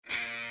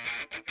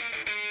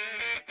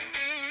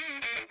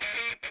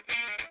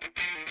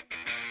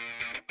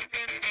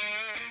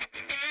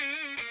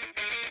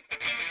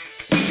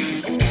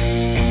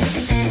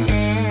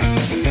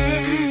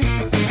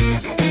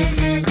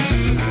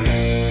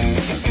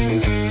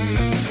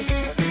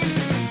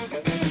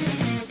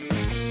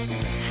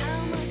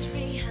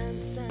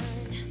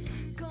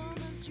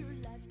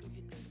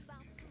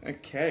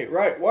Okay,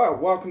 right. Well,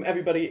 welcome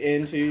everybody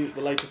into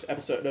the latest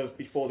episode of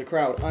Before the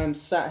Crowd. I'm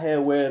sat here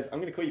with, I'm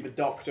going to call you the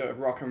Doctor of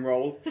Rock and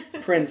Roll,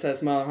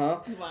 Princess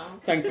Maha. Wow.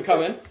 Thanks for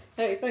coming.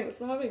 Hey, thanks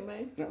for having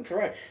me. That's all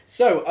right.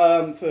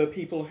 So, for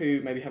people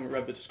who maybe haven't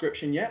read the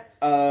description yet,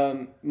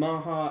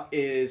 Maha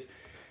is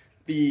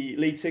the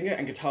lead singer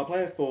and guitar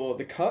player for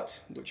The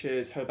Cut, which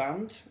is her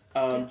band.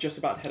 Just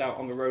about to head out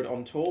on the road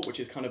on tour, which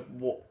is kind of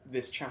what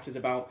this chat is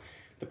about.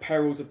 The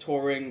perils of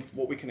touring,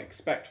 what we can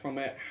expect from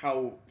it,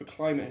 how the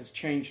climate has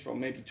changed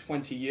from maybe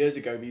 20 years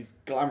ago, these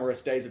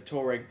glamorous days of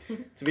touring,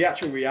 to the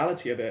actual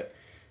reality of it.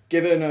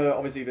 Given,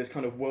 obviously, this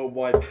kind of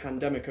worldwide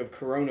pandemic of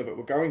corona that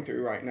we're going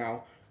through right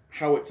now,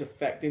 how it's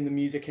affecting the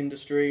music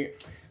industry.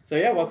 So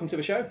yeah, welcome to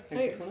the show.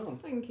 Thanks for coming on.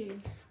 Thank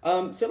you.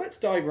 So let's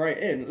dive right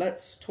in.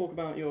 Let's talk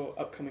about your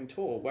upcoming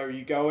tour. Where are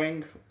you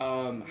going?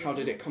 How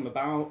did it come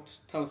about?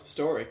 Tell us the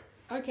story.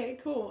 Okay,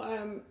 cool.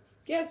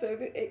 So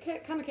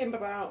it kind of came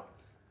about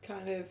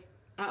kind of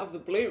out of the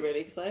blue, really,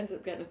 because I ended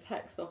up getting a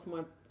text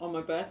on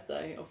my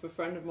birthday off a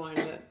friend of mine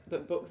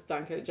that books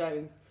Danko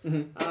Jones,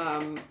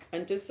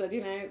 and just said,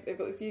 they've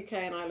got this UK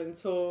and Ireland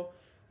tour.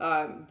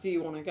 Do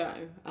you want to go?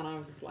 And I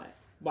was just like,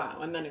 wow.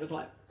 And then it was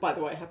like, by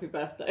the way, happy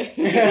birthday.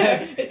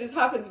 It just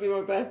happened to be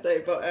my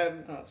birthday, but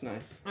oh, that's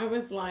nice. I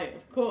was like,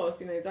 of course,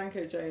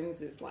 Danko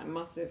Jones is like a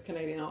massive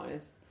Canadian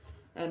artist,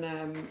 and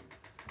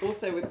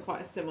also with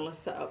quite a similar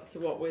setup to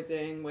what we're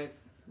doing with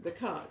The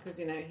Cut, because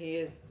he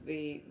is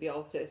the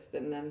artist,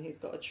 and then he's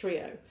got a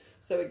trio.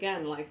 So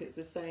again, like, it's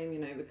the same.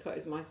 The Cut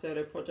is my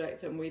solo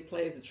project, and we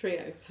play as a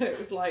trio. So it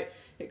was like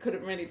it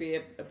couldn't really be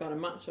a better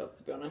matchup,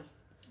 to be honest.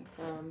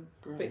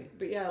 Great.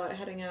 But yeah, like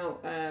heading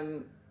out.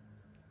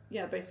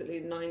 Basically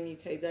 9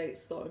 UK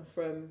dates starting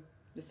from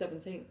the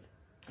 17th.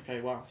 Okay,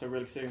 wow, so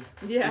really soon.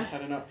 Yeah. It's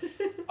heading up.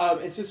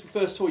 Is this the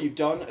first tour you've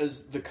done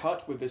as The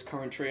Cut with this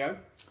current trio?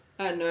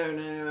 No.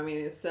 I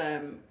mean,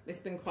 it's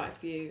been quite a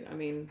few. I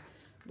mean,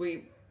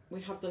 we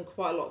have done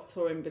quite a lot of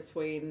touring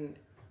between,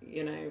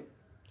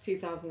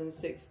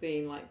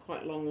 2016, like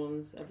quite long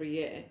ones every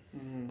year,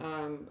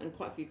 and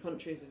quite a few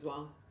countries as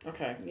well.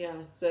 Okay. Yeah,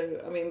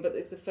 so, I mean, but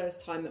it's the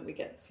first time that we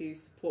get to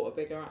support a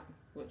bigger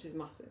act, which is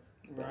massive.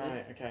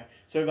 Right, okay.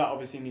 So that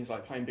obviously means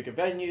like playing bigger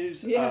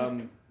venues,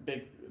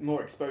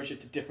 more exposure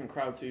to different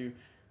crowds who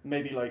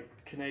maybe like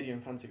Canadian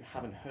fans who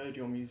haven't heard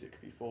your music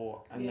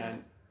before, and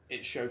then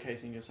it's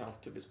showcasing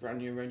yourself to this brand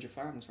new range of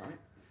fans, right?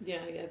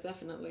 Yeah,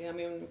 definitely. I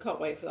mean, can't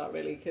wait for that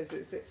really, because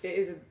it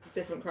is a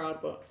different crowd,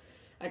 but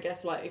I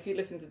guess like if you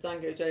listen to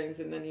Danko Jones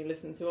and then you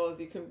listen to us,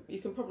 you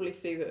can probably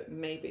see that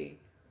maybe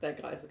their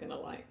guys are going to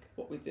like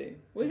what we do.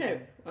 We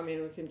hope. I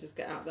mean, we can just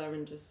get out there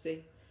and just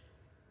see.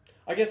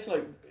 I guess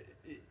like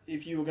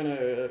if you were going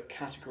to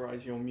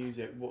categorise your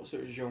music, what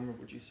sort of genre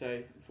would you say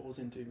it falls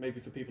into? Maybe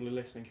for people who are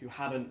listening who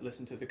haven't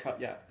listened to The Cut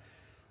yet.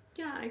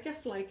 Yeah, I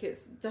guess like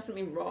it's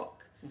definitely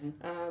rock.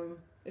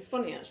 It's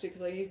funny actually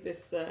because I use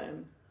this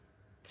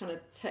kind of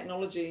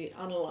technology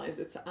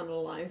analyzer to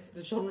analyse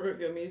the genre of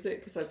your music,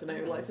 because I don't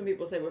know, like some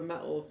people say we're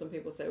metal, some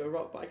people say we're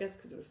rock, but I guess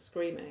because it's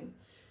screaming.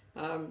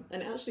 And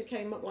it actually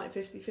came up like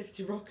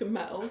 50-50 rock and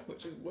metal,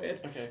 which is weird.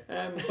 Okay.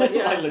 But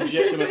yeah. Like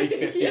legitimately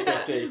 50-50.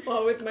 Yeah.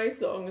 Well, with most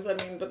songs, I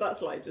mean, but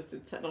that's like just the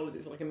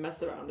technology, so I can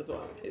mess around as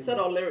well. It said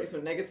our lyrics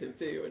were negative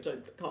too, which I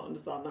can't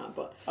understand that.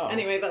 But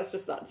anyway, that's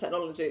just that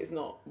technology. It's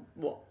not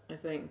what I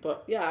think.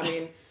 But yeah, I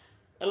mean,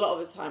 a lot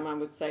of the time I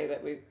would say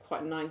that we're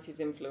quite 90s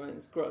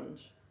influenced grunge.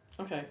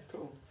 Okay,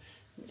 cool.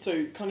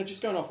 So kind of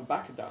just going off the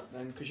back of that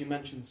then, because you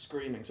mentioned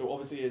screaming. So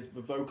obviously as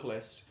the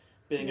vocalist,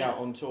 being out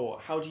on tour,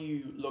 how do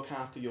you look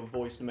after your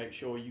voice to make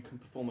sure you can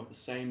perform at the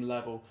same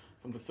level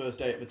from the first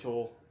day of the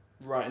tour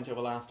right until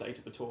the last date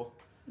of the tour?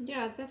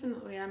 Yeah,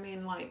 definitely. I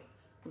mean, like,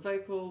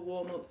 vocal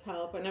warm-ups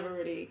help. I never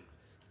really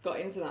got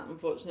into that,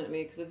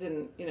 unfortunately, because I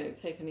didn't,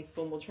 take any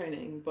formal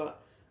training,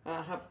 but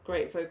I have a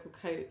great vocal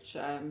coach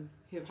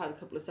who I've had a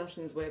couple of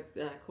sessions with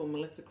called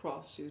Melissa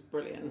Cross. She's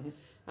brilliant.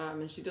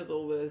 And she does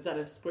all the Zen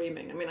of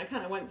screaming. I mean, I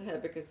kind of went to her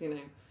because,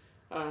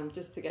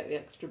 just to get the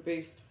extra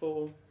boost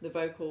for the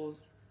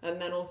vocals. And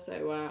then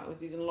also I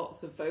was using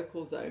lots of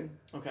Vocal Zone,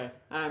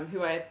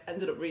 who I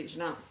ended up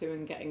reaching out to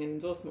and getting an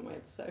endorsement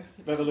with. So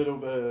they have a little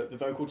the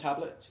vocal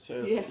tablets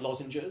to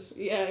lozenges.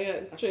 Yeah,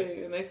 it's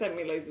true. And they sent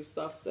me loads of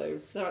stuff, so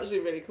they're actually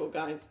really cool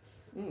guys.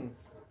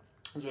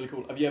 That's really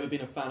cool. Have you ever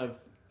been a fan of,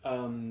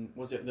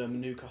 was it the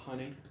Manuka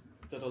honey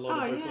that a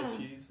lot of vocalists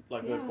use?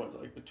 Like the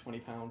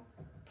 £20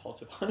 pot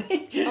of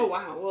honey? Oh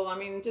wow, well I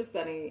mean just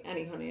any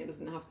honey, it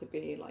doesn't have to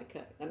be like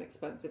an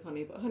expensive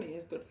honey, but honey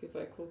is good for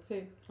your vocal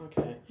too.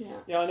 Okay.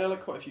 Yeah, I know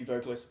like quite a few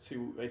vocalists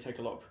who they take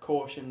a lot of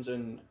precautions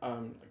and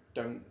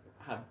don't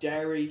have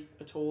dairy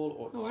at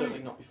all, or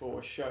certainly not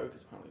before a show,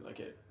 because apparently like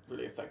it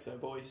really affects their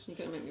voice. You're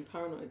going to make me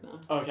paranoid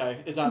now.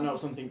 Okay, is that not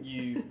something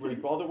you really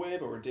bother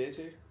with or adhere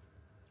to?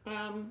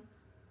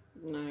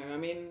 No, I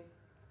mean,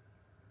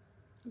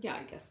 yeah,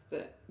 I guess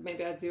that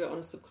maybe I do it on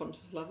a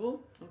subconscious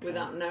level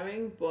without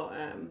knowing, but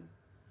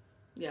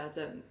I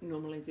don't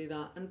normally do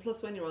that. And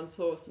plus, when you're on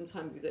tour,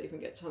 sometimes you don't even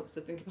get a chance to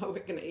think about what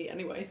you're going to eat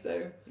anyway,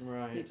 so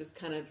you're just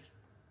kind of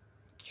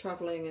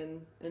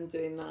travelling and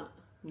doing that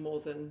more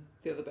than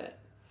the other bit.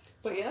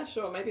 But yeah,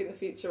 sure, maybe in the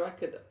future I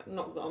could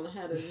knock that on the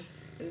head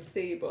and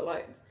see, but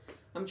like,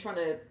 I'm trying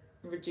to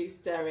reduce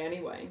dairy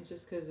anyway,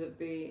 just because of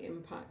the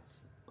impact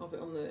of it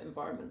on the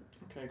environment.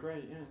 Okay,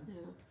 great, yeah.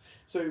 Yeah.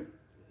 So,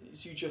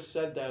 as you just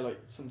said there, like,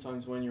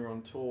 sometimes when you're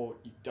on tour,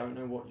 you don't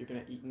know what you're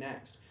going to eat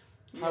next.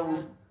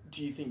 How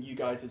do you think you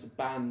guys as a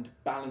band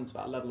balance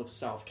that level of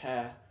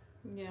self-care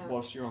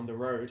whilst you're on the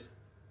road?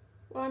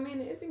 Well, I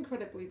mean, it is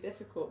incredibly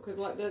difficult because,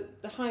 like,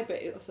 the high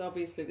bit is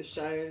obviously the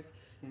shows,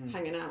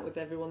 hanging out with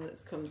everyone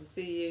that's come to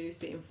see you,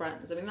 seeing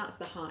friends. I mean, that's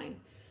the high.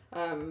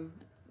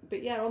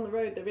 But yeah, on the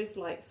road there is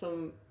like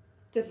some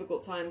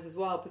difficult times as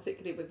well,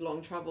 particularly with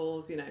long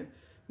travels. You know,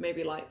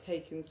 maybe like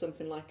taking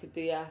something like a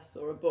DS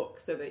or a book,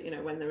 so that, you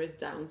know, when there is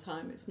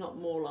downtime, it's not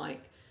more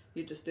like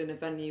you're just in a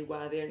venue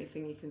where the only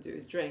thing you can do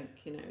is drink.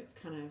 You know, it's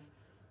kind of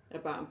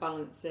about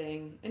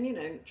balancing and, you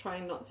know,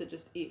 trying not to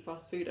just eat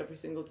fast food every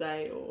single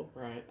day or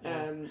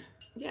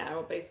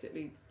or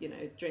basically, you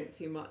know, drink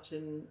too much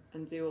and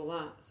do all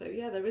that. So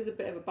yeah, there is a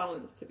bit of a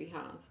balance to be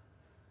had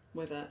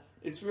with it.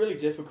 It's really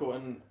difficult,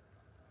 and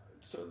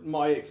so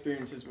my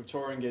experiences with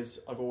touring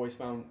is I've always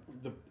found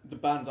the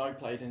bands I've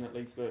played in, at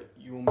least, that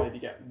you will maybe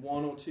get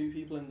one or two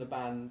people in the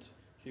band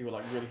who are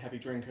like really heavy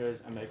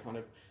drinkers and they kind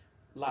of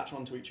latch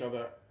onto each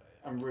other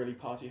and really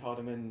party hard,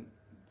 and then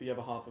the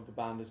other half of the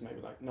band is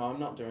maybe like, no, I'm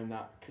not doing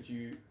that, because do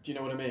you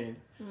know what I mean?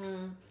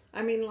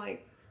 I mean,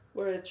 like,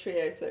 we're a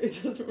trio, so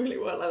it doesn't really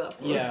work like that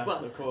for us. Yeah,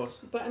 of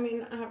course. But I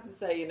mean, I have to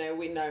say, you know,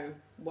 we know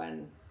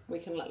when we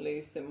can let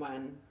loose and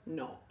when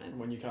not. And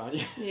when you can't,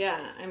 yeah. Yeah,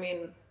 I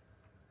mean,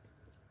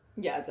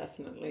 yeah,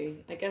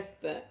 definitely. I guess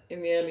that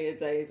in the earlier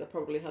days I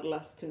probably had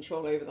less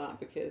control over that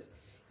because,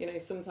 you know,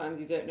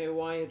 sometimes you don't know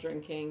why you're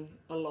drinking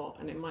a lot,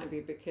 and it might be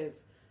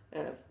because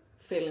of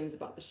feelings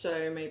about the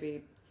show,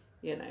 maybe,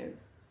 you know,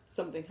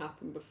 something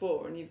happened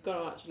before, and you've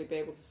got to actually be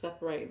able to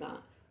separate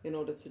that in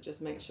order to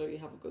just make sure you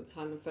have a good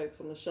time and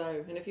focus on the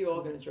show. And if you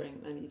are going to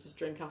drink, then you just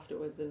drink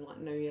afterwards and like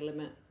know your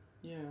limit.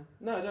 Yeah,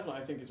 no,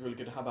 definitely. I think it's really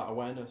good to have that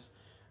awareness.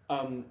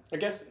 I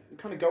guess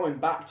kind of going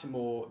back to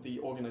more the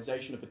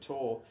organisation of the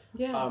tour.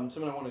 Yeah.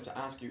 Something I wanted to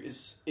ask you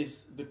is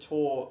the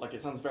tour, like,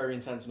 it sounds very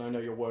intense, and I know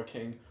you're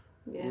working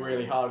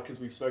really hard because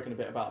we've spoken a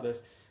bit about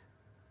this.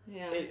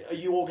 Yeah. Are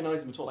you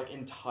organising the tour like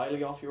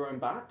entirely off your own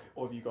back,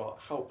 or have you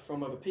got help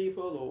from other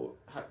people,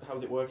 or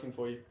how's it working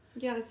for you?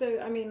 Yeah, so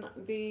I mean,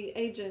 the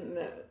agent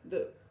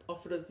that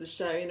offered us the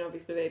show, you know,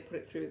 obviously they put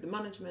it through the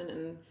management,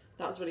 and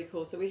that's really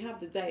cool. So we have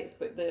the dates,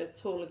 but the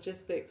tour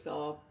logistics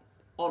are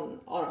on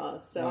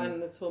us. So I'm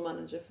the tour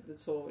manager for the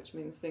tour, which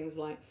means things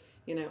like,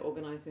 you know,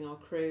 organising our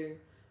crew,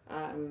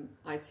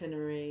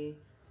 itinerary,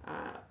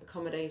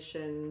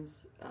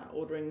 accommodations,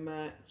 ordering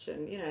merch,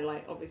 and, you know,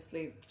 like,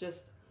 obviously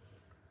just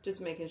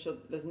making sure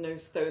that there's no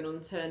stone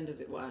unturned,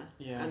 as it were,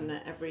 and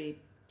that every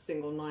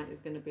single night is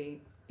going to be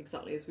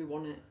exactly as we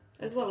want it.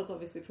 As well as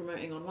obviously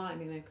promoting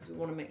online, you know, because we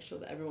want to make sure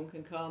that everyone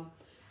can come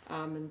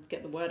and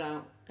get the word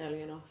out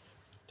early enough.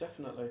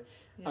 Definitely.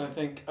 Yeah. And I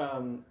think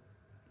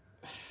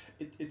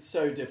it's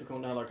so difficult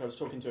now. Like, I was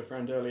talking to a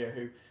friend earlier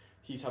who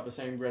he's had the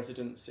same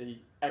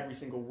residency every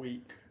single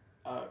week,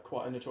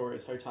 quite a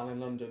notorious hotel in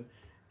London,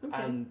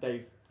 and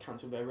they've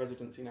cancelled their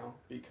residency now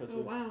because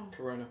of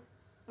Corona.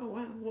 Oh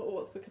wow!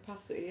 What's the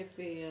capacity of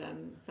the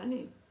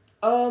venue?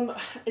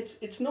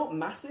 It's not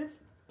massive,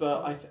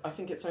 but I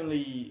think it's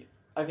only.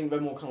 I think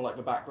they're more kind of like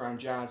the background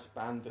jazz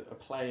band that are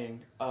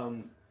playing,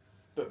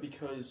 but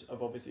because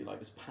of obviously like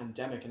this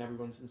pandemic and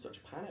everyone's in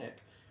such panic.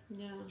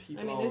 Yeah,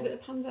 I mean, is it a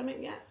pandemic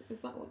yet? Is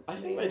that what? I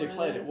think they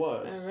declared it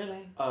was. Oh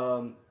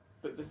really?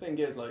 But the thing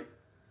is, like,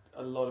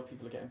 a lot of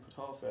people are getting put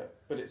off it.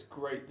 But it's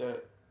great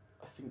that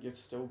I think you're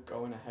still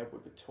going ahead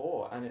with the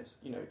tour, and it's,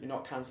 you know, you're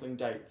not cancelling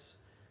dates.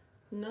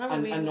 No,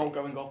 and not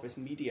going off this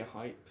media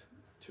hype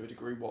to a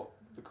degree what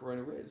the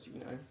Corona is. You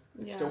know,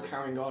 it's still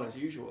carrying on as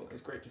usual.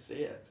 It's great to see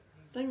it.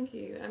 Thank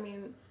you. I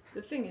mean,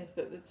 the thing is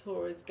that the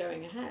tour is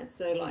going ahead.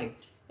 So, like,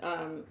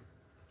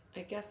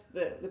 I guess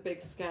the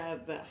big scare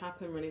that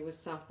happened really was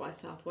South by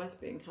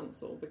Southwest being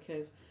cancelled,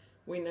 because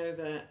we know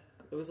that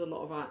there was a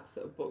lot of acts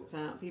that were booked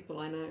out. People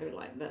I know,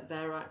 like, that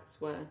their acts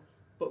were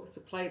booked to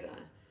play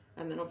there.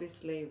 And then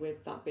obviously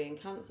with that being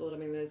cancelled, I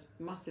mean, there's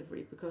massive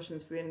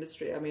repercussions for the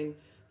industry. I mean,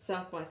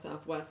 South by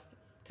Southwest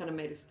kind of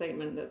made a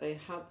statement that they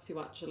had to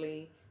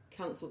actually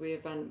cancel the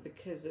event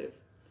because of,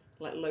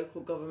 like,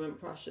 local government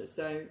pressure.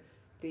 So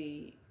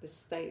the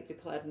state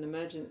declared an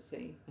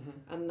emergency,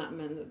 and that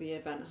meant that the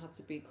event had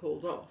to be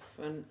called off.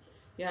 And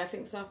yeah, I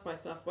think South by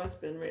Southwest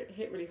been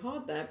hit really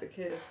hard there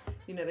because,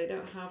 you know, they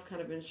don't have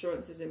kind of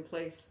insurances in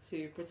place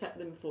to protect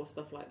them for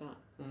stuff like that.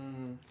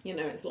 You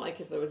know, it's like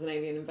if there was an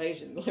alien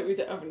invasion, like, we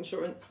don't have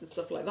insurance for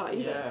stuff like that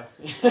either.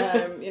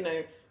 You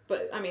know,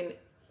 but I mean,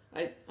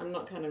 I'm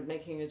not kind of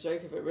making a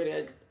joke of it,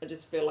 really. I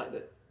just feel like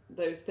that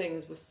those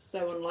things were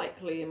so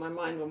unlikely in my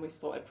mind when we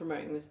started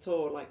promoting this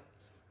tour. Like,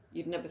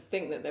 you'd never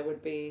think that there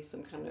would be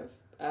some kind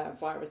of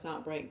virus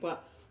outbreak,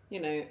 but, you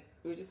know,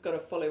 we've just got to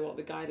follow what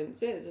the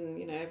guidance is, and,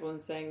 you know,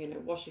 everyone's saying, you know,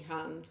 wash your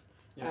hands,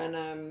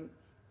 and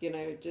you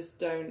know, just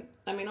don't.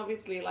 I mean,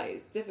 obviously, like,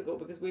 it's difficult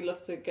because we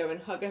love to go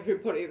and hug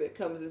everybody that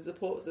comes and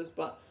supports us,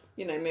 but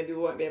you know, maybe we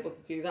won't be able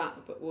to do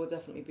that, but we'll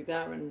definitely be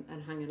there and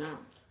hanging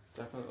out.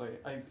 Definitely.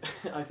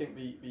 I think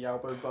the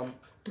elbow bump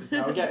is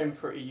now getting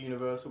pretty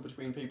universal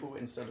between people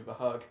instead of a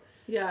hug.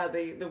 Yeah,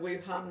 the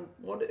Wuhan,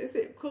 what is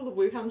it called, the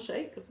Wuhan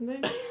shake or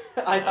something?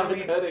 I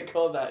haven't heard it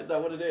called that. Is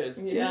that what it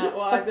is? Yeah,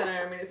 well, I don't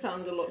know. I mean, it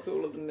sounds a lot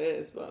cooler than it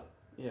is, but...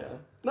 Yeah.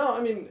 No, I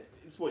mean,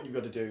 it's what you've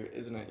got to do,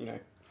 isn't it, you know?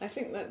 I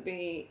think that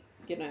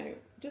you know,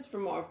 just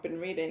from what I've been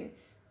reading,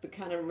 the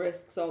kind of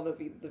risks are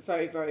the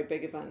very, very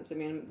big events. I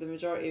mean, the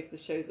majority of the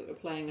shows that we're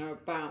playing are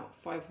about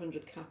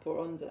 500 cap or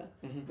under,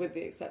 with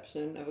the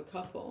exception of a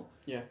couple.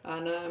 Yeah.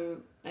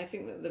 And I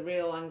think that the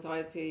real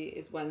anxiety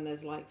is when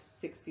there's like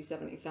 60,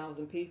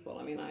 70,000 people.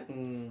 I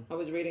mean, I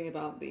was reading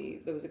about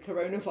there was a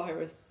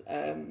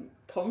coronavirus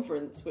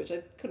conference, which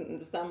I couldn't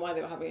understand why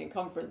they were having a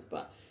conference,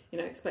 but, you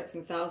know,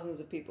 expecting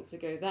thousands of people to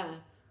go there.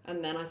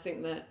 And then I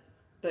think that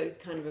those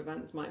kind of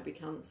events might be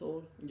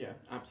cancelled. Yeah,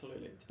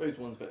 absolutely. I suppose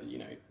ones that, you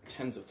know,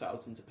 tens of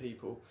thousands of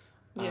people.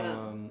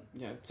 Yeah.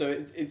 Yeah. So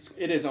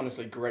it is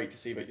honestly great to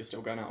see that you're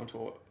still going out on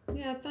tour.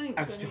 Yeah,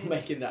 thanks. And still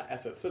making that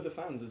effort for the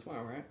fans as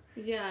well, right?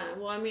 Yeah,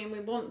 well, I mean,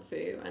 we want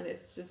to, and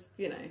it's just,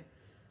 you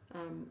know,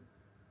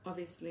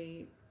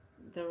 obviously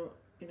there are,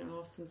 you know,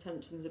 are some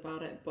tensions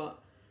about it, but,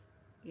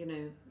 you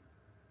know,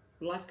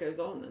 life goes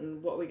on,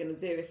 and what we're going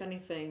to do, if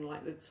anything,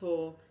 like the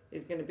tour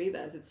is going to be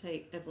there to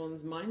take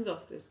everyone's minds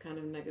off this kind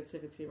of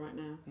negativity right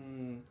now.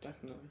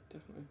 Definitely.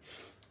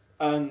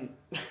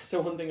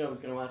 So one thing I was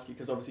going to ask you,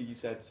 because obviously you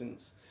said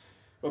since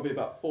probably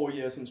about 4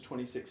 years since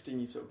 2016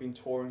 you've sort of been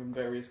touring in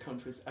various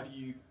countries. Have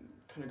you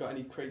kind of got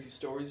any crazy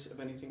stories of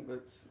anything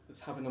that's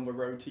happened on the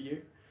road to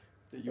you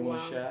that you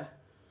want to share?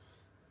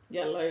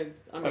 Yeah,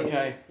 loads. I mean,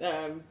 okay.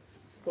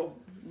 Well,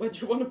 where do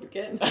you want to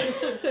begin?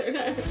 I don't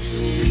know.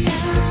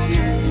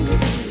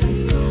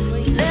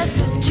 Let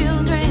the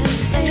children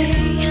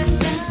play.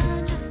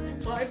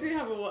 Well, I do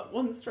have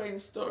one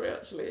strange story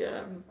actually.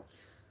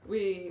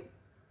 We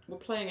were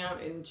playing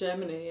out in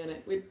Germany, and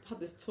we'd had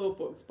this tour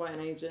booked by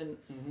an agent,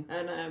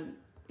 and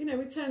you know,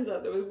 it turns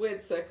out there was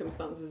weird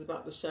circumstances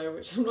about the show,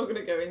 which I'm not going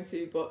to go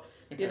into, but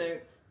you know,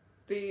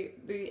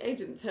 the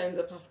agent turned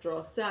up after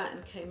our set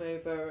and came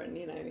over, and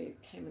you know, he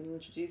came and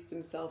introduced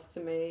himself to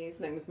me. His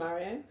name was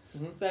Mario.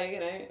 So you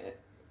know,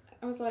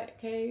 I was like,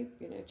 okay,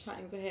 you know,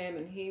 chatting to him,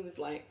 and he was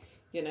like,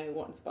 you know,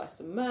 wanting to buy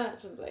some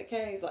merch. I was like,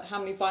 okay. He's like, how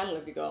many vinyl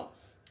have you got?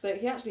 So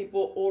he actually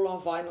bought all our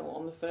vinyl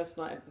on the first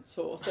night of the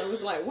tour. So I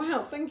was like,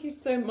 wow, thank you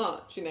so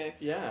much, you know.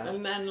 Yeah.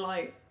 And then,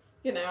 like,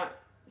 you know,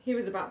 he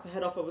was about to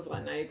head off. I was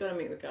like, no, you've got to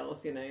meet the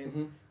girls, you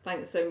know.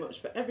 Thanks so much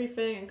for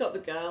everything. And got the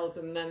girls,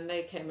 and then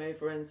they came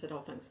over and said,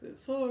 oh, thanks for the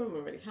tour, and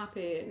we're really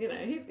happy. And, you know,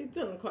 he'd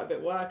done quite a bit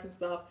of work and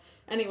stuff.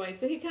 Anyway,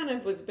 so he kind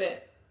of was a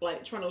bit,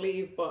 like, trying to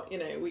leave, but, you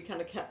know, we kind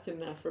of kept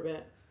him there for a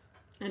bit.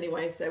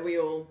 Anyway, so we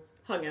all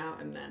hung out,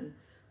 and then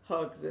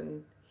hugs,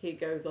 and he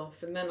goes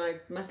off. And then I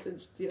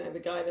messaged, you know, the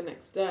guy the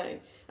next day.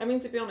 I mean,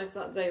 to be honest,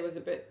 that day was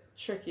a bit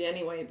tricky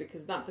anyway,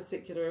 because that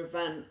particular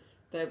event,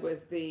 there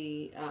was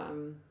the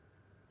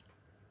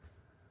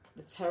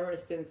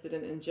terrorist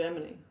incident in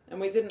Germany, and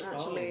we didn't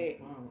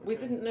actually we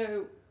didn't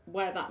know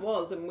where that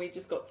was, and we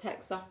just got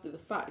texts after the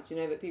fact, you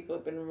know, that people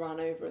had been run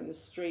over in the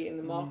street in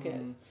the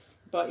markets.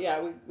 But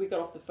yeah, we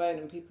got off the phone,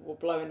 and people were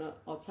blowing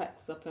our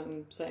texts up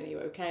and saying, are you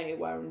okay,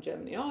 where in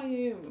Germany are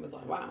you? And it was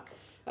like, wow.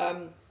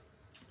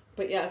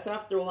 But yeah, so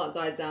after all that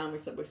died down, we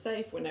said we're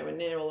safe, we're nowhere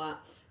near all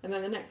that. And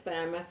then the next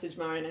day I messaged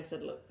Mary and I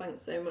said, look,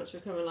 thanks so much for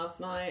coming last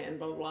night, and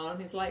blah, blah, blah.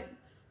 And he's like,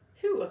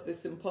 who was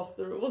this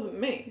imposter? It wasn't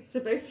me. So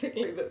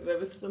basically there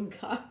was some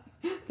guy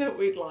that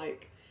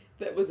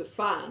that was a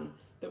fan,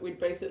 that we'd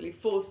basically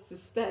forced to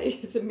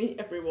stay to meet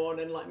everyone,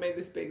 and like made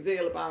this big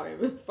deal about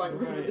him and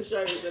thanked him for the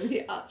shows, and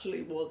he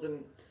actually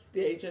wasn't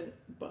the agent.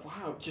 But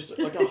wow, just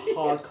like a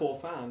hardcore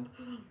fan.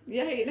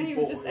 Yeah, he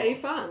was just a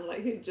fan,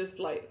 like he just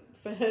like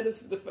heard us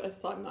for the first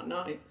time that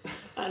night,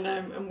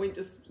 and we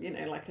just, you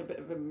know, like a bit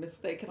of a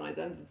mistaken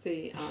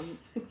identity.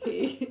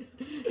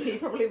 He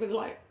probably was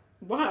like,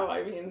 wow,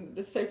 I mean,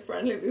 they're so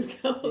friendly, these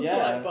girls. Yeah.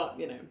 Like, but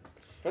you know,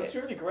 that's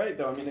really great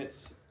though. I mean,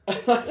 it's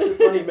that's a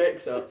funny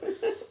mix up.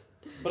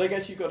 But I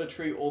guess you've got to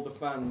treat all the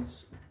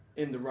fans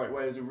in the right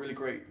way. There's a really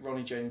great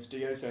Ronnie James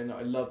Dio saying that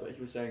I love, that he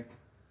was saying,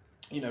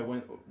 you know,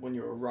 when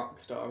you're a rock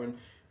star and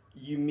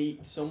you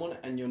meet someone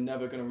and you're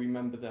never going to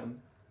remember them,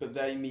 but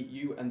they meet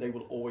you and they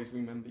will always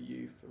remember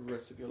you for the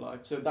rest of your life.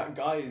 So that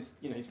guy is,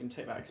 you know, he's going to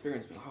take that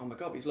experience and be like, oh my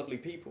God, these lovely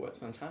people, it's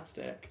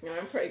fantastic. Yeah,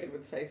 I'm pretty good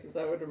with faces,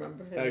 I would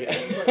remember him.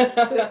 Okay.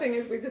 But the thing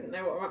is, we didn't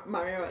know what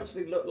Mario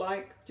actually looked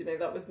like. Do you know,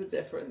 that was the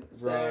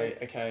difference. So, right,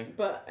 okay.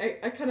 But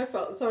I kind of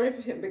felt sorry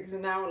for him, because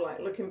now, like,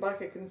 looking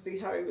back, I can see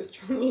how he was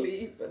trying to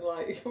leave, and,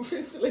 like,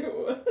 obviously...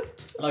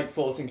 like,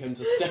 forcing him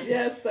to stay.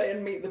 Yeah, stay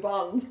and meet the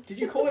band. Did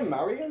you call him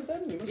Mario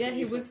then?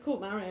 He was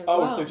called Mario as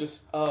well. well. So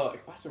just... Oh,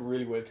 that's a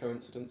really weird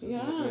coincidence, isn't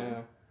it?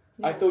 Yeah.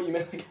 I thought you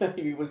meant like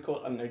he was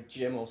called, I don't know,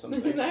 Jim or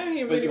something. No,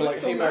 he really was. But you were like,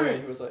 hey Mario, Mario.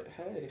 and he was like,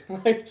 hey.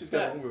 Like, just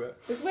get on with it.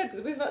 It's weird,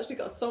 because we've actually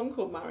got a song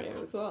called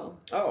Mario as well.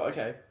 Oh,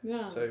 okay.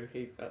 Yeah. So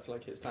that's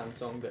like his fan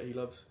song that he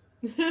loves.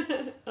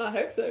 I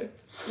hope so.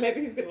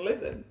 Maybe he's going to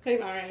listen. Hey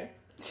Mario.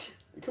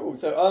 Cool.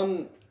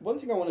 So, one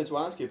thing I wanted to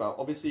ask you about,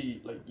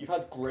 obviously, like you've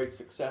had great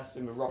success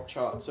in the rock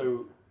chart.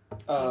 So,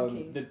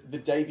 Thank you. the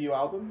debut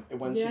album, it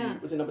went Yeah. to,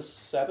 was it number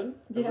 7?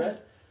 I Yeah.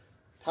 read.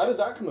 How does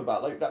that come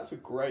about? Like, that's a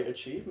great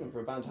achievement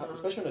for a band to have, Wow.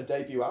 especially on a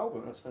debut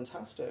album. That's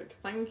fantastic.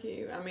 Thank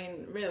you. I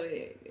mean,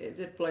 really, it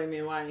did blow me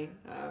away.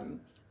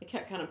 I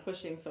kept kind of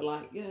pushing for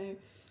like, you know,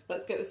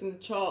 let's get this in the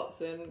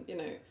charts, and you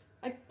know,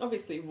 I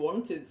obviously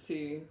wanted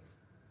to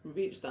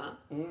reach that,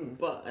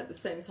 but at the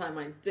same time,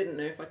 I didn't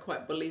know if I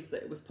quite believed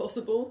that it was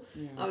possible.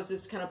 Yeah. I was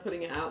just kind of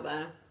putting it out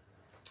there,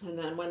 and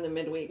then when the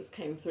midweeks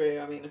came through,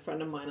 I mean, a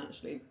friend of mine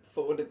actually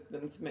forwarded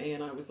them to me,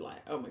 and I was like,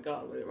 oh my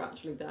god, we're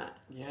actually there.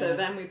 Yeah. So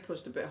then we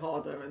pushed a bit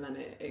harder, and then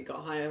it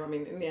got higher. I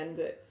mean, in the end,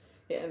 it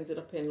ended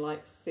up in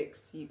like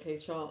 6 UK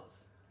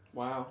charts.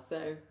 Wow.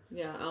 So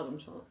yeah, album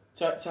charts.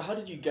 So how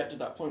did you get to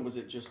that point? Was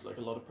it just like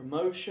a lot of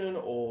promotion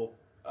or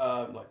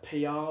like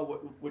PR?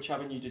 Which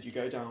avenue did you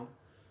go down?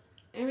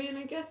 I mean,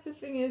 I guess the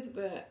thing is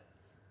that,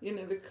 you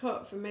know, the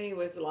cut for me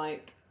was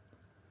like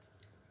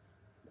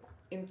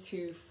in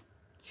two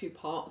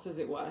parts, as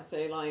it were.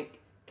 So like,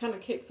 kind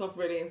of kicked off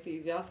really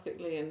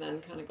enthusiastically, and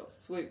then kind of got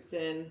swooped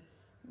in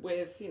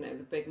with, you know,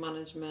 the big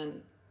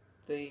management,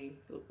 the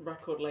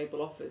record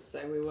label offers.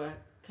 So we were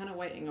kind of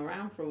waiting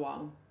around for a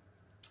while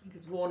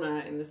because Warner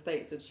in the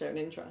States had shown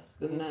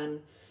interest, and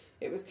then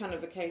it was kind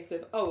of a case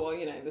of, oh, well,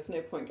 you know, there's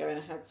no point going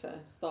ahead to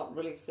start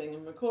releasing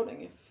and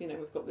recording if, you know,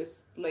 we've got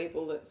this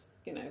label that's,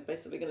 you know,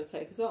 basically going to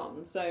take us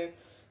on. So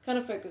kind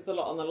of focused a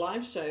lot on the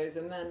live shows,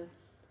 and then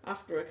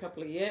after a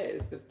couple of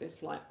years of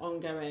this like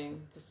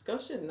ongoing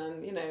discussion,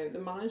 then, you know, the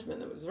management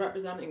that was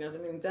representing us, I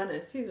mean,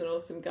 Dennis, he's an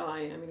awesome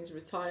guy. I mean, he's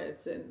retired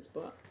since,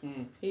 but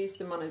he used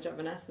to manage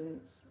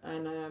Evanescence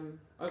and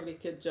Ugly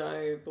Kid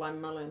Joe,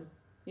 Blind Melon.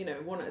 You know,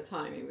 one at a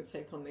time he would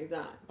take on these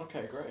acts.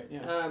 Okay, great.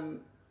 Yeah.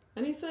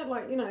 And he said,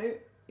 like, you know,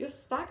 you're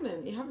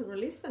stagnant. You haven't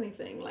released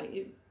anything. Like,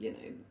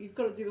 you've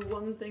got to do the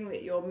one thing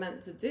that you're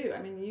meant to do.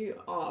 I mean,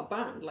 you are a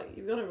band. Like,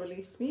 you've got to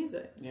release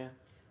music. Yeah.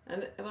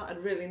 And that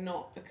had really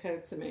not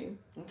occurred to me.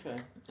 Okay.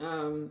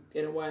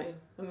 In a way.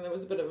 And there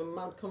was a bit of a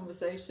mad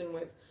conversation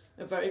with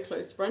a very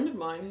close friend of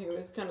mine who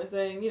was kind of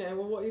saying, you know,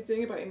 well, what are you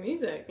doing about your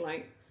music?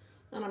 Like,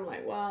 and I'm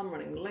like, well, I'm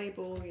running the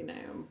label, you know,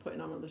 I'm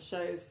putting on other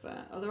shows for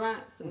other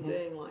acts. I'm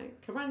doing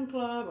like Kerrang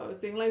Club. I was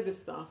doing loads of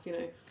stuff, you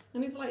know.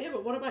 And he's like, yeah,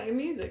 but what about your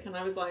music? And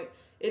I was like,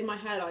 in my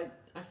head,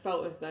 I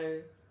felt as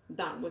though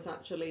that was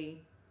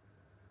actually,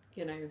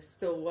 you know,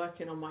 still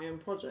working on my own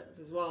projects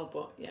as well.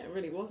 But yeah, it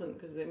really wasn't,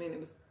 because I mean, it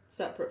was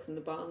separate from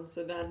the band.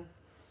 So then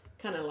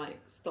kind of like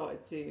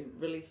started to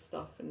release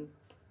stuff and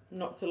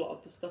knocked a lot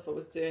of the stuff I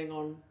was doing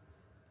on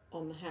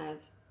the head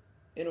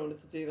in order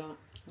to do that. Okay.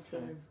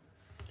 So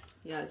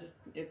yeah,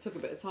 it took a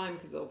bit of time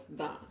because of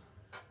that.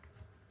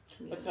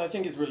 Yeah. I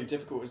think it's really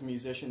difficult as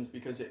musicians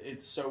because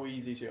it's so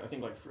easy to. I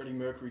think like Freddie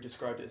Mercury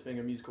described it as being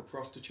a musical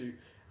prostitute,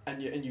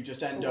 and you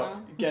just end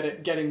up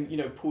getting you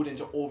know pulled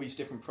into all these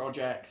different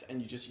projects,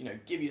 and you just you know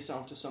give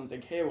yourself to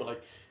something here, or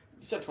like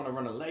you said, trying to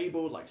run a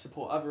label, like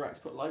support other acts,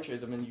 put live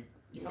shows. I mean,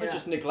 you kind of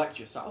just neglect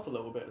yourself a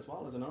little bit as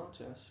well as an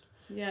artist.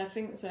 Yeah, I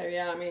think so.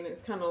 Yeah, I mean,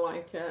 it's kind of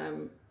like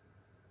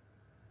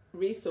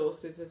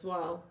resources as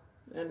well.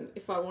 And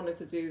if I wanted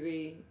to do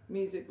the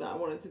music that I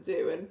wanted to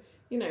do, and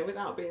you know,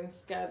 without being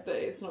scared that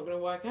it's not going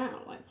to work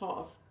out, like part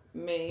of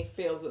me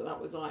feels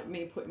that was like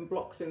me putting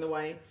blocks in the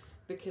way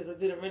because I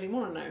didn't really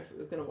want to know if it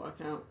was going to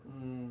work out,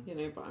 you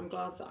know. But I'm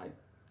glad that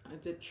I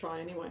did try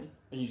anyway.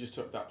 And you just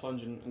took that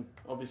plunge and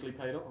obviously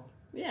paid off.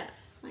 Yeah.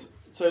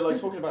 So like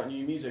talking about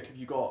new music, have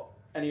you got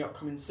any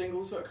upcoming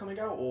singles that are coming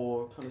out,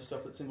 or kind of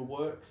stuff that's in the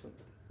works?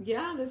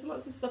 Yeah, there's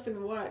lots of stuff in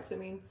the works. I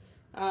mean,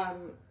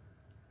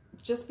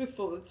 just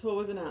before the tour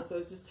was announced, I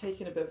was just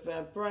taking a bit of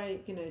a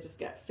break, you know, just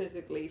get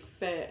physically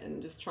fit and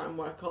just try and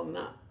work on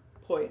that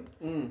point.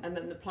 And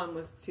then the plan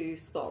was to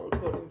start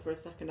recording for a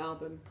second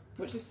album,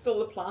 which is still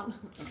the plan.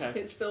 Okay.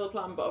 It's still a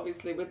plan, but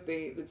obviously with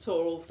the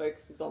tour, all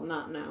focus is on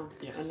that now.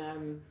 Yes.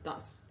 And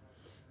that's,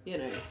 you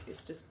know,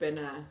 it's just been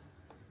a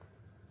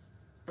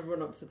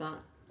run up to that.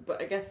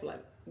 But I guess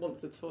like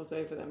once the tour's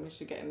over, then we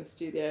should get in the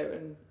studio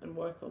and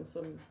work on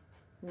some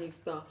new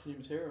stuff. New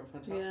material,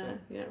 fantastic.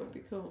 Yeah, it would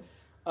be cool.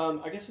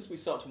 I guess as we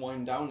start to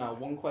wind down now,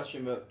 one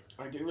question that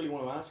I do really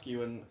want to ask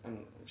you, and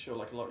I'm sure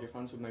like a lot of your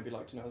fans would maybe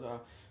like to know,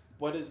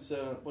 is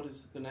what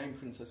does the name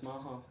Princess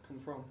Maha come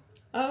from?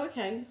 Oh,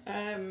 okay.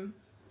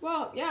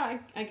 Well, yeah,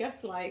 I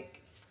guess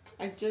like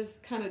I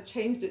just kind of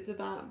changed it to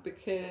that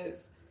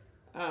because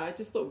I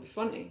just thought it would be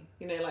funny,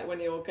 you know, like when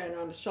you're going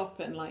around a shop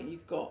and like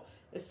you've got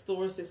a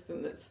store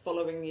assistant that's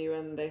following you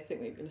and they think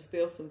that you're going to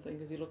steal something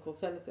because you look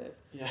alternative.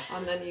 Yeah.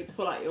 And then you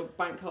pull out your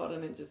bank card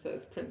and it just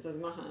says Princess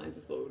Maha. I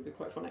just thought it would be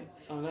quite funny.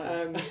 Oh,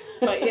 nice.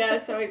 But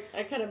yeah, so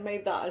I kind of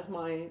made that as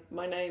my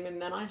name,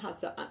 and then I had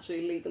to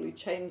actually legally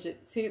change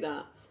it to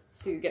that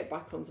to get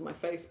back onto my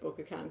Facebook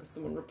account because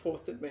someone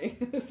reported me.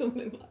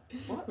 Something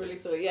like What? really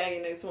silly. Yeah,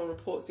 you know, someone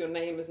reports your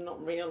name as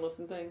not real or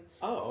something.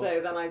 Oh.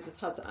 So then I just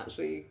had to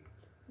actually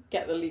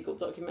get the legal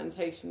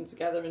documentation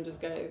together and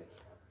just go,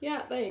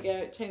 yeah, there you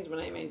go. Changed my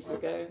name ages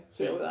ago.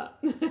 So Deal with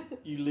that.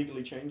 You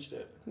legally changed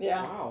it.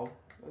 Yeah. Wow.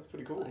 That's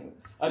pretty cool.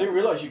 Thanks. I didn't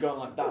realise you'd gone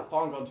like that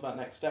far and gone to that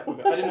next step with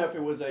it. I didn't know if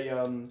it was a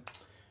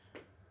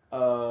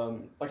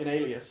like an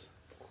alias,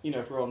 you know,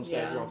 if we're on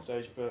stage Yeah. or off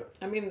stage, but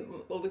I mean,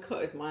 well, the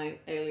cut is my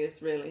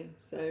alias, really.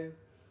 So,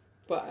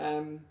 but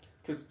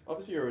because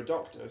obviously you're a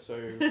doctor, so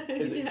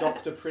is it Yeah.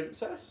 Dr.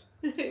 Princess?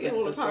 yeah,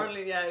 well, Princess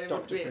apparently, yeah, it would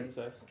Dr. be.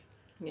 Princess.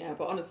 Yeah,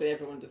 but honestly,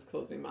 everyone just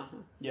calls me Maha.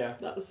 Yeah.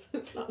 That's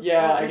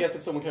Yeah, fine. I guess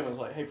if someone came and was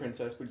like, "Hey,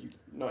 Princess," would you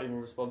not even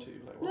respond to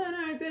you? Like, what? No,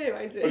 I do. Oh,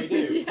 you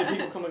do? Yeah. Do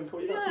people come and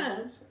call you that Yeah.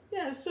 sometimes?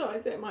 Yeah, sure. I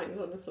don't mind.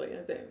 Honestly,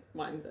 I don't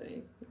mind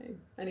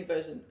any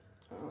version.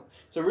 Oh.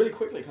 So really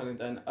quickly, kind of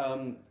then,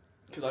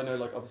 because I know,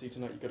 like, obviously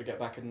tonight you've got to get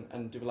back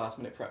and do the last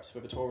minute preps for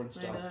the tour and I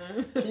stuff.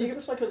 know. Can you give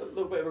us like a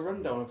little bit of a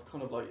rundown of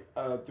kind of like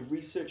the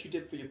research you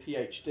did for your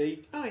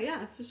PhD? Oh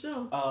yeah, for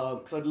sure.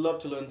 Because I'd love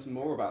to learn some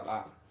more about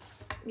that.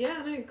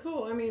 Yeah, no,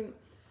 cool. I mean,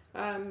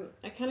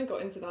 I kind of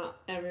got into that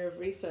area of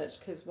research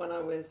because when I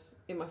was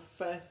in my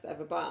first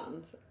ever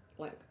band,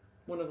 like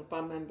one of the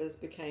band members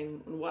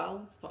became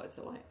unwell, started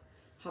to like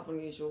have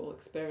unusual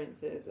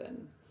experiences,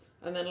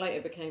 and then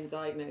later became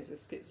diagnosed with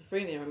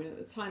schizophrenia. I mean, at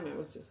the time I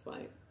was just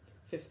like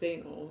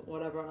 15 or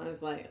whatever, and I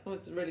was like, I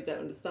really don't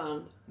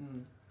understand.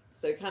 Mm.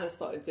 So kind of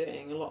started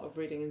doing a lot of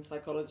reading in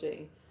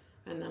psychology,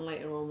 and then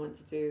later on went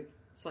to do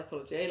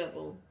psychology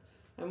A-level.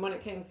 And when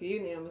it came to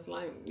uni, I was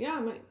like, yeah, I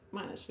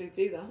might actually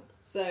do that.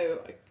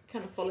 So I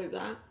kind of followed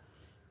that.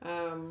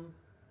 And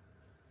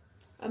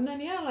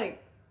then, yeah,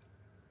 like,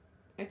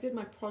 I did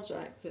my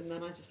project and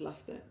then I just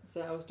left it.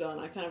 So I was done.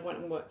 I kind of went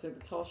and worked in a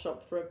guitar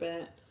shop for a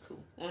bit. Cool.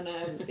 And,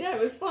 yeah,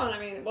 it was fun. I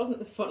mean, it wasn't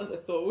as fun as I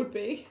thought it would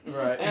be.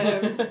 Right.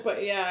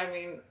 But, yeah, I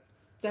mean,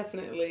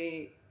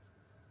 definitely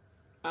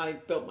I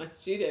built my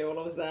studio while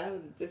I was there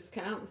with a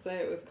discount. So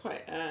it was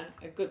quite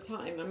a good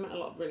time. I met a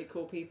lot of really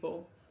cool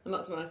people. And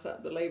that's when I set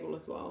up the label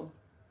as well.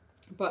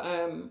 But,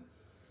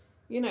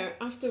 you know,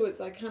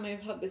 afterwards I kind of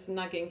had this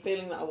nagging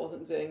feeling that I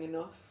wasn't doing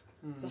enough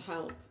to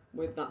help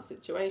with that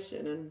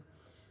situation. And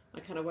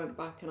I kind of went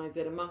back and I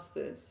did a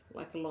master's,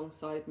 like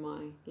alongside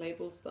my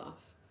label stuff.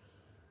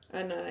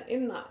 And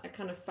in that I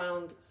kind of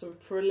found some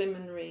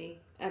preliminary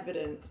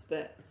evidence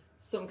that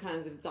some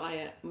kinds of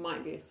diet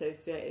might be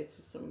associated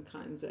to some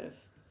kinds of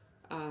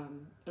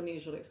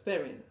unusual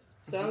experience.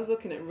 So I was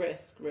looking at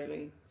risk,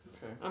 really.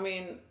 Okay. I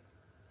mean,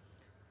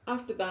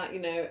 after that,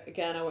 you know,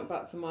 again, I went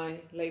back to my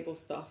label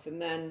stuff,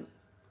 and then,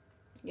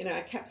 you know,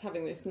 I kept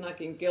having this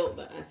nagging guilt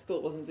that I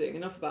still wasn't doing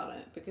enough about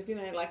it. Because, you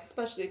know, like,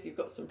 especially if you've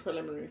got some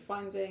preliminary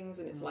findings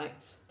and it's like,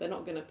 they're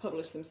not going to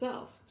publish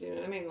themselves. Do you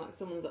know what I mean? Like,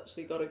 someone's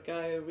actually got to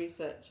go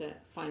research it,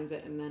 find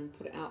it, and then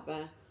put it out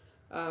there.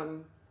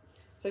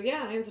 So,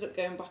 yeah, I ended up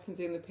going back and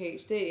doing the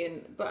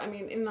PhD. But, I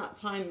mean, in that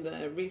time,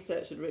 the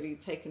research had really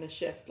taken a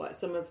shift. Like,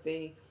 some of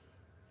the,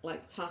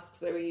 like, tasks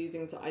they were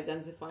using to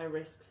identify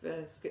risk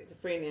for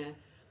schizophrenia,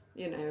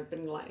 you know, have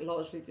been like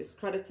largely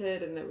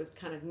discredited, and there was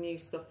kind of new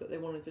stuff that they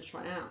wanted to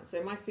try out.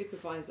 So my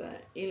supervisor,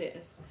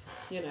 Elias,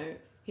 you know,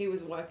 he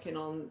was working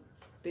on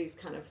these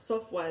kind of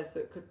softwares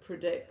that could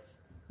predict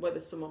whether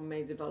someone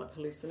may develop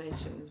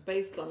hallucinations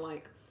based on,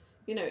 like,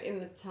 you know, in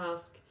the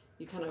task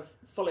you kind of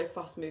follow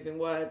fast moving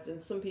words, and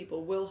some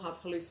people will have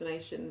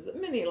hallucinations,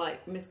 many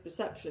like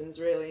misperceptions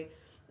really,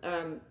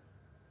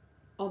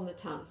 on the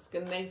task,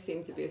 and they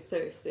seem to be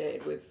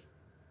associated with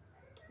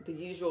the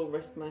usual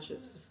risk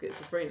measures for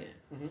schizophrenia.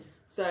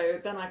 So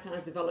then I kind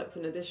of developed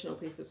an additional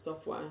piece of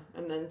software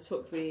and then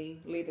took the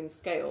leading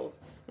scales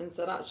and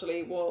said,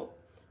 actually, well,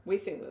 we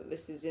think that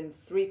this is in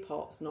 3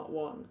 parts, not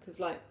 1. Because,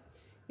 like,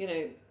 you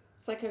know,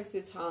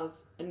 psychosis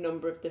has a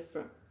number of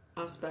different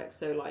aspects.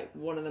 So, like,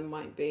 one of them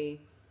might be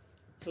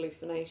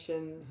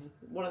hallucinations,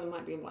 one of them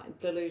might be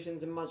like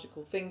delusions and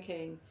magical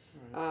thinking,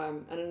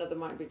 and another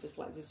might be just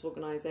like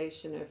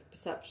disorganization of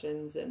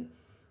perceptions. And,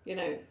 you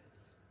know,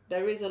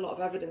 there is a lot of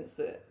evidence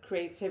that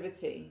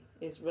creativity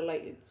is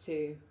related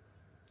to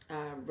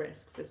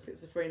risk for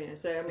schizophrenia.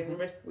 So, I mean,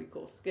 risk we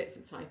call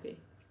schizotypy.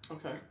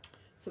 Okay.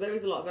 So there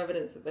is a lot of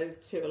evidence that those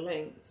two are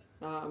linked.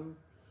 And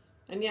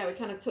yeah, we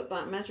kind of took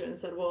that measure and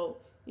said, well,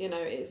 you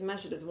know, it's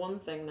measured as one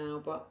thing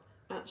now, but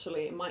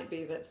actually it might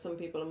be that some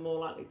people are more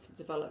likely to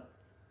develop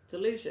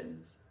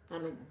delusions.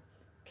 And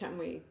can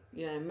we,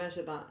 you know,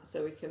 measure that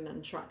so we can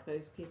then track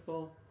those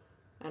people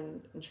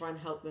and try and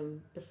help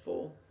them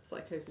before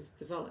psychosis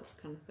develops,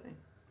 kind of thing.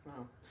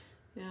 Wow.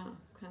 Yeah,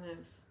 it's kind of...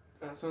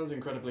 That sounds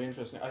incredibly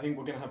interesting. I think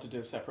we're going to have to do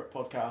a separate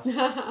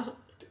podcast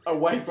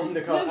away from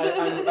the car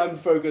and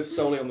focus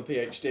solely on the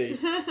PhD.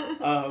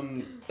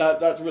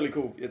 That's really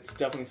cool. It's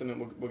definitely something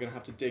we're going to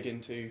have to dig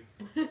into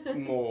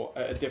more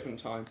at a different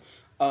time.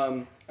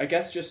 I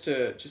guess just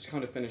to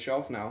kind of finish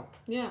off now.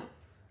 Yeah.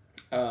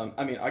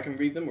 I mean, I can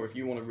read them, or if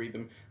you want to read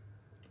them.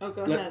 Oh,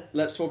 go ahead.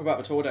 Let's talk about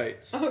the tour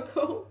dates. Oh,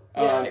 cool.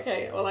 Yeah,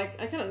 okay. Well, I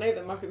kind of know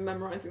them. I've been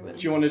memorising them.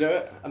 Do you want to do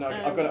it? And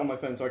I've got it on my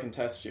phone so I can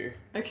test you.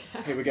 Okay.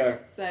 Here we go.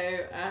 So,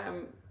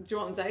 do you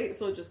want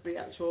dates or just the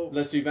actual...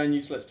 Let's do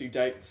venues, let's do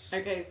dates.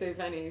 Okay, so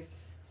venues.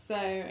 So,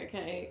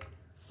 okay,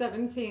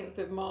 17th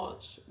of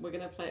March, we're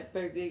going to play at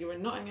Bodega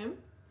in Nottingham.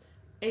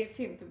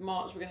 18th of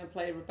March, we're going to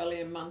play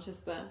Rebellion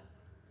Manchester.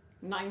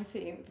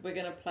 19th, we're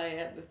going to play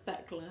at the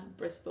Thekla,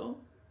 Bristol.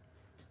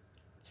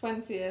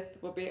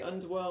 20th will be at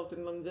Underworld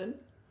in London.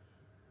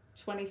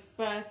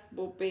 21st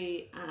will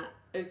be at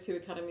O2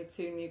 Academy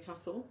 2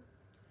 Newcastle.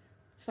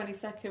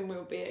 22nd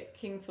we'll be at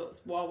King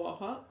Tut's Wawa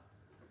Hut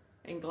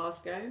in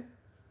Glasgow.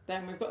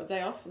 Then we've got a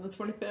day off on the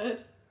 23rd.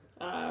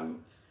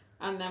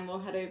 And then we'll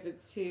head over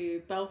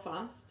to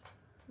Belfast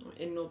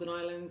in Northern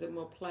Ireland and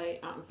we'll play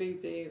at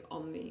Voodoo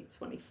on the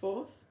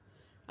 24th.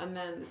 And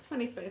then the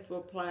 25th we'll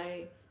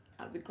play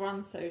at the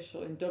Grand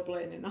Social in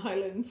Dublin in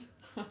Ireland.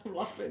 I'm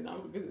laughing now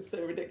because it's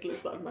so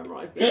ridiculous that I've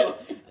memorised it.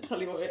 But I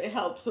tell you what, it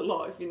helps a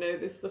lot if you know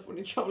this stuff when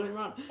you're travelling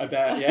around. I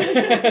bet,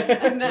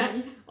 yeah. And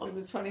then on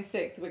the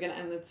 26th we're going to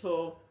end the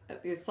tour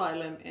at the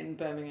Asylum in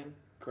Birmingham.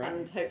 Great.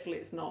 And hopefully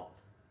it's not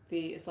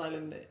the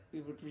Asylum that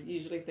we would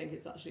usually think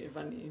it's actually a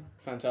venue.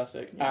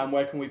 Fantastic. Yeah.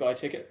 Where can we buy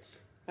tickets?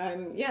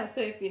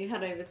 So if you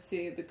head over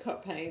to the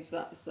Cut page,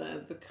 that's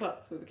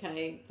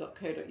thecut.co.uk.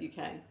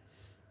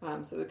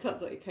 So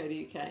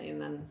thecut.co.uk, and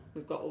then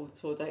we've got all the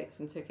tour dates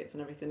and tickets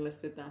and everything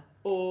listed there.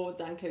 Or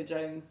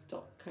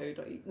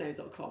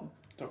dancojones.com.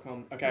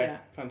 .com. Okay, Yeah.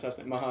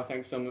 fantastic. Maha,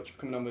 thanks so much for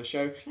coming on the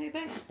show. Hey,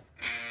 thanks.